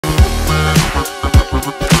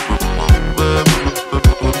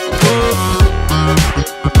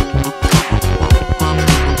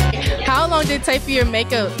for your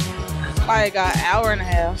makeup? Like an hour and a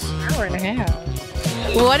half. Hour and a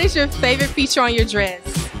half. What is your favorite feature on your dress?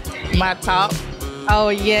 My top. Oh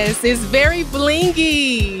yes, it's very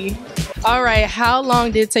blingy. All right, how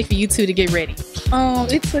long did it take for you two to get ready?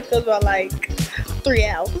 It took us about like 3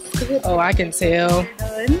 hours. Oh, I can tell.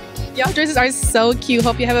 Y'all dresses are so cute.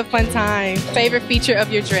 Hope you have a fun time. Favorite feature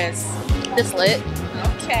of your dress? The slit.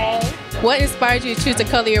 Okay. What inspired you to choose the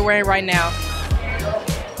color you're wearing right now?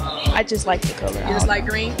 I just like the color. You just like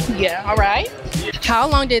green? Yeah. All right. How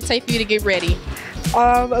long did it take for you to get ready?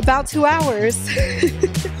 About 2 hours.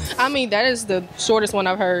 I mean, that is the shortest one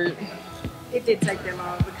I've heard. It did take that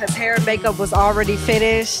long because hair and makeup was already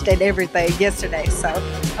finished and everything yesterday, so.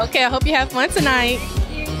 Okay, I hope you have fun tonight.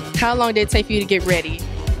 How long did it take for you to get ready?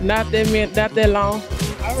 Not that long.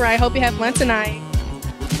 All right, hope you have fun tonight.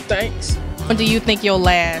 Thanks. When do you think you'll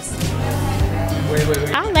last? Wait.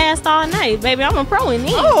 I'll last all night, baby. I'm a pro in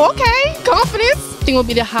these. Oh, okay. Confidence. I think will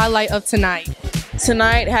be the highlight of tonight.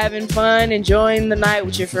 Tonight, having fun, enjoying the night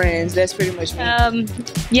with your friends. That's pretty much me.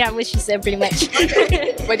 Yeah, what she said pretty much.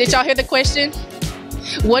 Wait, did y'all hear the question?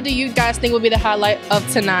 What do you guys think will be the highlight of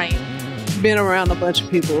tonight? Been around a bunch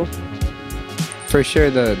of people. For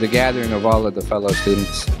sure, the gathering of all of the fellow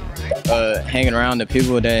students. Hanging around the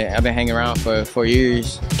people that I've been hanging around for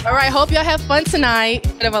years. All right, hope y'all have fun tonight.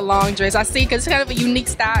 Kind of a long dress, I see, because it's kind of a unique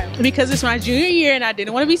style. Because it's my junior year and I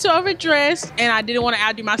didn't want to be so overdressed and I didn't want to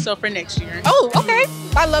outdo myself for next year. Oh, okay.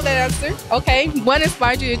 I love that answer. Okay, what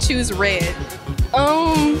inspired you to choose red?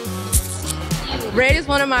 Red is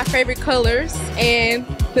one of my favorite colors, and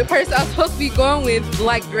the person I was supposed to be going with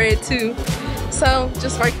liked red too. So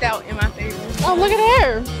just worked out in my favor. Oh, look at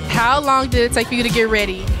her. How long did it take for you to get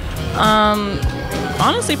ready?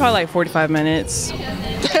 Honestly, probably like 45 minutes.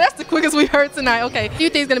 That's the quickest we heard tonight. Okay, what do you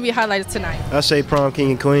think is going to be highlighted tonight? I say prom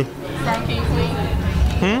king and queen. Prom king and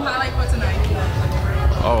queen. Highlight for tonight?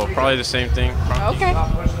 Oh, probably the same thing. Okay.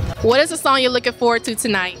 What is the song you're looking forward to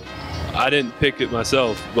tonight? I didn't pick it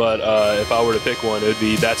myself, but if I were to pick one, it would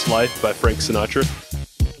be That's Life by Frank Sinatra.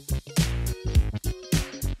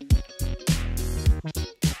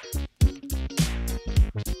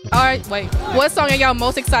 All right, wait. What song are y'all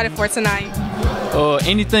most excited for tonight?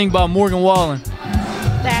 Anything by Morgan Wallen.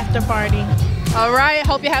 The after party. All right,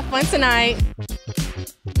 hope you have fun tonight.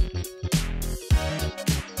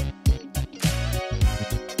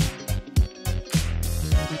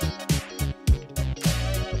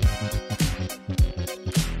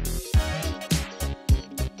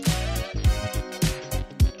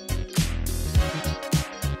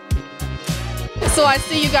 So I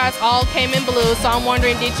see you guys all came in blue, so I'm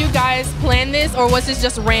wondering, did you guys plan this or was this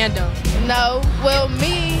just random? No, well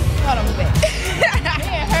hold on a minute. Me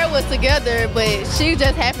and her was together, but she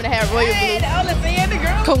just happened to have royal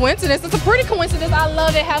blue. Coincidence. It's a pretty coincidence. I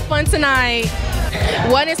love it. Have fun tonight.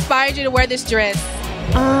 What inspired you to wear this dress?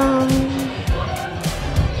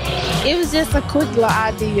 It was just a quick little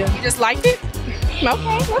idea. You just liked it?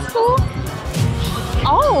 Okay, that's cool.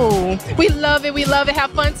 Oh, we love it. We love it.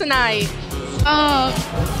 Have fun tonight.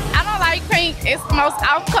 I don't like pink. It's the most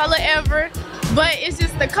off color ever, but it's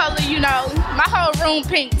just the color, you know. My whole room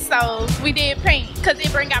pink, so we did pink because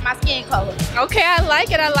it bring out my skin color. Okay, I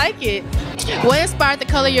like it. I like it. What inspired the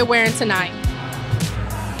color you're wearing tonight?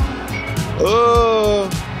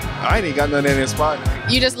 I ain't even got nothing that inspired.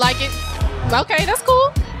 You just like it? Okay, that's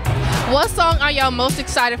cool. What song are y'all most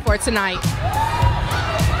excited for tonight?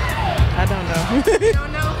 I don't know. You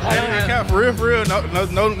don't know? I don't know. For real.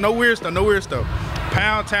 No weird stuff.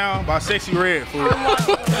 Pound Town by Sexy Red. For real.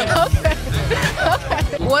 Okay.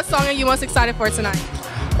 What song are you most excited for tonight?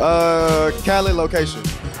 Cali Location.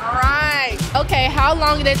 All right. Okay, how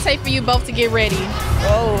long did it take for you both to get ready?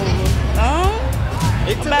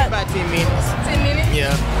 It took about 10 minutes. 10 minutes?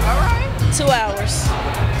 Yeah. All right. 2 hours.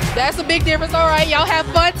 That's a big difference. All right, y'all have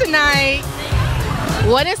fun tonight.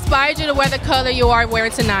 What inspired you to wear the color you are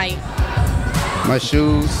wearing tonight? My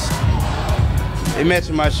shoes. It matches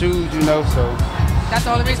my shoes, you know, so. That's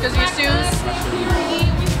the only reason because of your shoes?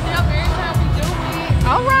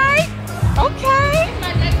 All right. Okay.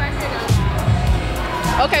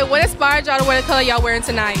 Okay, what inspired y'all to wear the color y'all wearing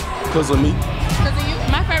tonight? Because of me. Because of you?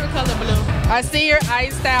 My favorite color, blue. I see your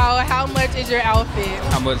iced out. How much is your outfit?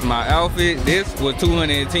 How much my outfit? This was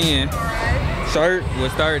 210. Shirt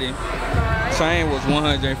was 30. Chain was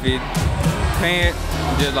 150. Pants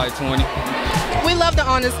just like 20. We love the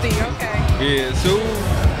honesty. Okay. Yeah, shoes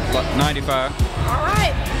like 95. All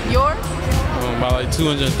right. Yours? About like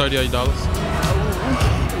 $238.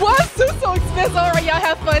 What? So expensive. All right, y'all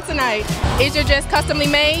have fun tonight. Is your dress customly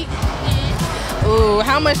made? Ooh,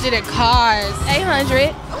 how much did it cost?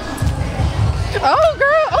 $800. Oh,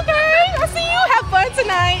 girl. Okay. I see you. Have fun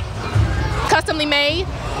tonight. Customly made?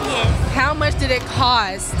 Yes. How much did it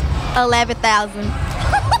cost? 11,000.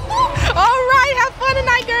 All right, have fun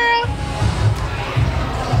tonight,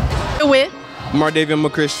 girl. With? Mardavian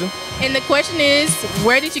McChristian. And the question is,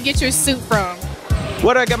 where did you get your suit from?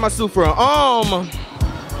 Where did I get my suit from? I'm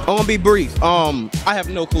gonna be brief. I have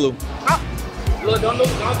no clue. Look, don't. Look.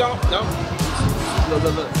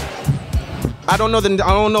 I don't know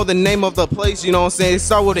the name of the place. You know what I'm saying? It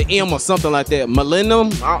starts with an M or something like that.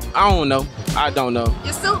 Millennium? I don't know. I don't know.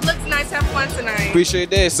 Your suit looks nice. Have fun tonight. Appreciate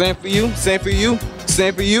that. Same for you. Same for you.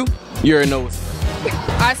 Same for you. You already know it.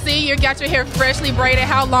 I see you got your hair freshly braided.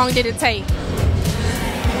 How long did it take?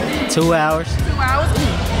 2 hours. 2 hours?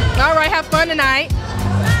 All right, have fun tonight.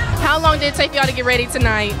 How long did it take y'all to get ready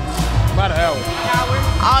tonight? About an hour.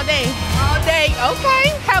 All day. All day. Okay,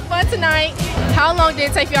 have fun tonight. How long did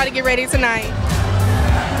it take y'all to get ready tonight?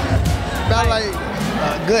 About like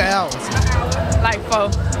a good hour. Like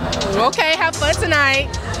 4. Okay, have fun tonight.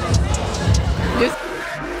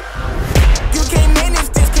 You can't manage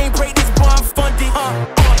this, can't break this, boy, I'm funded.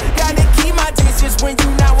 Gotta keep my distance when you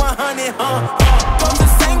not 100. From the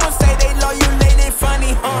same one say they love you, lady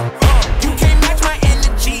funny. You can't match my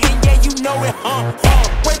energy, and yeah, you know it.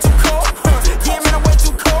 Way too cold, yeah, man, I'm way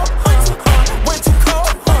too cold. Way too cold,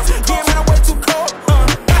 yeah, man, I'm way too cold.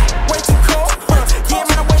 Way too cold, yeah,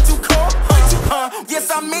 man, I'm way too cold. Yes,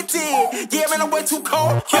 I meant it, yeah, man, I'm way too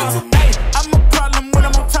cold. Hey, I'm a problem when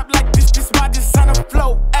I'm on top like this. This why this on the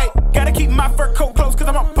flow. Hey, gotta keep my fur coat close, cause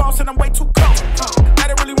I'm a boss and I'm way too cold. I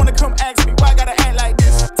don't really wanna come ask me why I gotta act like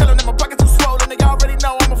this. Tell them that my pockets too swollen, they already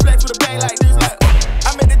know I'm a flex with a bag like this. Like,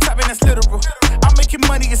 I'm at the top and that's literal. I'm making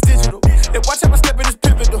money, it's digital. They watch how I step in, it's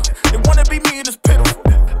pivotal. They wanna be me and it's pitiful.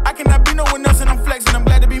 I cannot be no one else and I'm flexing, I'm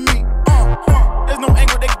glad to be me. There's no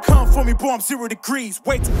angle they can come for me, boy, I'm 0 degrees.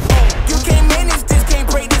 Wait, you can't manage this, can't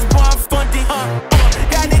break this, boy, I'm funded.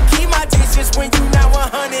 Gotta keep my distance when you not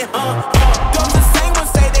 100. Don't the same one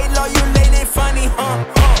say they love you, lady funny.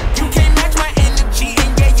 You can't match my energy,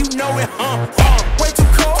 and yeah, you know it. Way too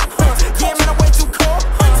cold, yeah, man, I'm way too cold.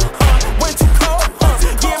 Way too cold,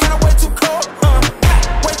 yeah, man, I'm way too cold.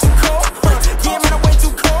 Way too cold, yeah, man, I'm way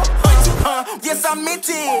too cold. Yes, I meant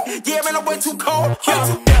it, yeah, man, I'm way too cold.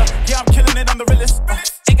 Yeah, I'm killing it, I'm the realest.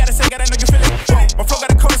 Ain't gotta say, gotta know you feel it. My flow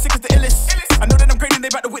got a cold as sick as the illest. I know that I'm great and they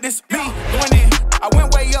about to witness me going in. I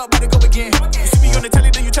went way up, about to go again. You see me on the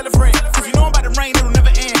telly, then you tell a friend. Cause you know I'm about to rain, it'll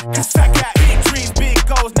never end. Cause I got big dreams, big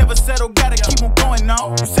goals, never settle, gotta keep on going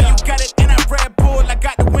now. You say you got it, and I'm Red Bull, I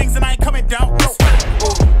got the wings and I ain't coming down. No.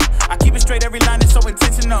 I keep it straight, every line is so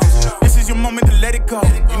intentional. This is your moment to let it go.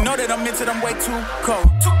 You know that I'm into them way too cold.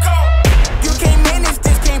 Too cold. You can't manage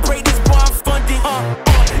this, can't break this, boy, I'm funded.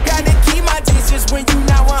 Gotta keep my distance when you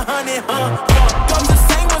not 100. From the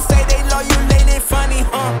same one say they love you, lady funny.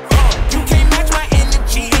 You can't match my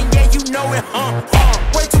energy, and yeah, you know it.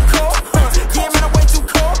 Way too cold, yeah, man, I'm way too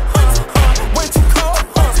cold. Way too cold,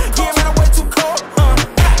 yeah, man, I'm way too cold.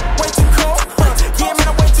 Way too cold, yeah, man,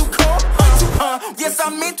 I'm way too cold. Yes, I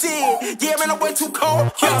meant it, yeah, man, I'm way too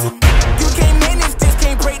cold. You can't manage this,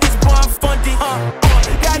 can't break this, boy, I'm funded.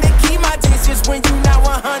 Gotta keep my distance when you not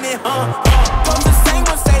 100. From the same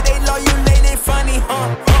one say they love you, lady funny.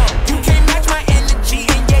 You can't match my energy,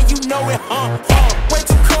 and yeah, you know it. Way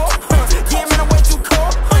too cold, yeah, man, I'm way too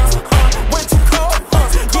cold. Way too cold,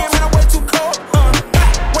 yeah, man, I'm way too cold.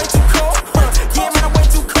 Way too cold, yeah, man, I'm way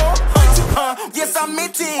too cold. Yes, I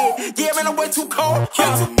meant it, yeah, man, I'm way too cold. Hey,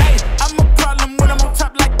 I'm a problem when I'm on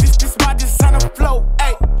top like this. This why this on the flow.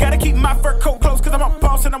 Hey, gotta keep my fur coat close, cause I'm a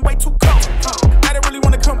boss and I'm way too cold. I don't really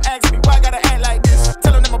wanna come ask me why I gotta act like this.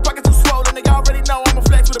 Tell them that my pockets too swollen, they already know I'm a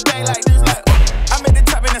flex with a bag like this. Like, I'm at the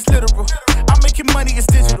top and that's literal. I'm making money, it's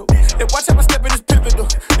digital. They watch how I step in, it's pivotal.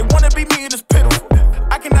 They wanna be me and it's pitiful.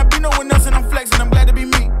 I cannot be no one else and I'm flexing, I'm glad to be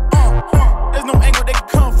me. There's no angle they can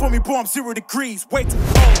come for me, boy, I'm 0 degrees. Wait,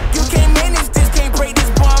 you can't manage this, can't break this,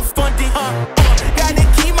 boy, I'm funded. Gotta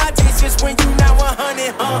keep my distance when you not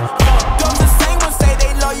 100. Don't the same one say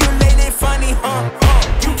they love you, lady funny.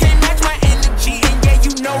 You can't match my energy, and yeah,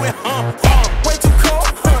 you know it. Way too cold,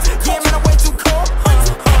 yeah, man, I'm way too cold.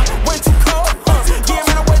 Way too cold, yeah,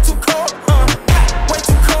 man, I'm way too cold. Way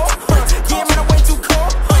too cold, yeah, man, I'm way too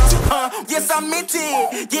cold. Yes, I meant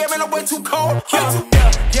it, yeah, man, I'm way too cold.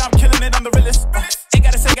 Yeah, I'm killing it, I'm the realest. Ain't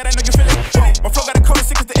gotta say, gotta know you feel it. My flow got a cold as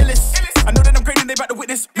sick as the illest. I know that I'm great and they about to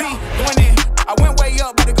witness me going in. I went way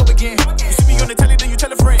up, about to go again. You see me on the telly, then you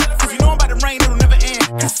tell a friend. Cause you know I'm about to rain, it'll never end.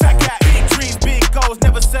 Cause I got big dreams, big goals,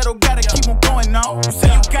 never settle, gotta keep on going now. You say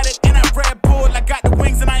you got it, and I'm Red Bull, I got the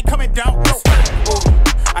wings and I ain't coming down. No.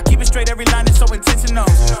 I keep it straight, every line is so intentional.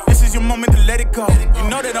 This is your moment to let it go. You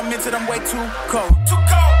know that I'm into them way too cold. Too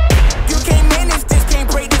cold. You can't manage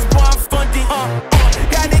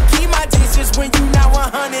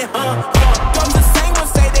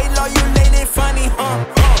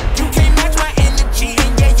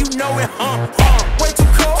Way too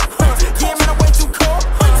cold, yeah, man, I'm way too cold,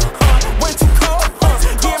 way too cold,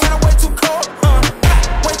 yeah, man, I'm way too cold,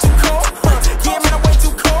 way too cold, yeah, man, I'm way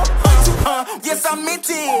too cold, yes, I meant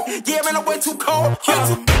it, yeah, man, I'm way too cold.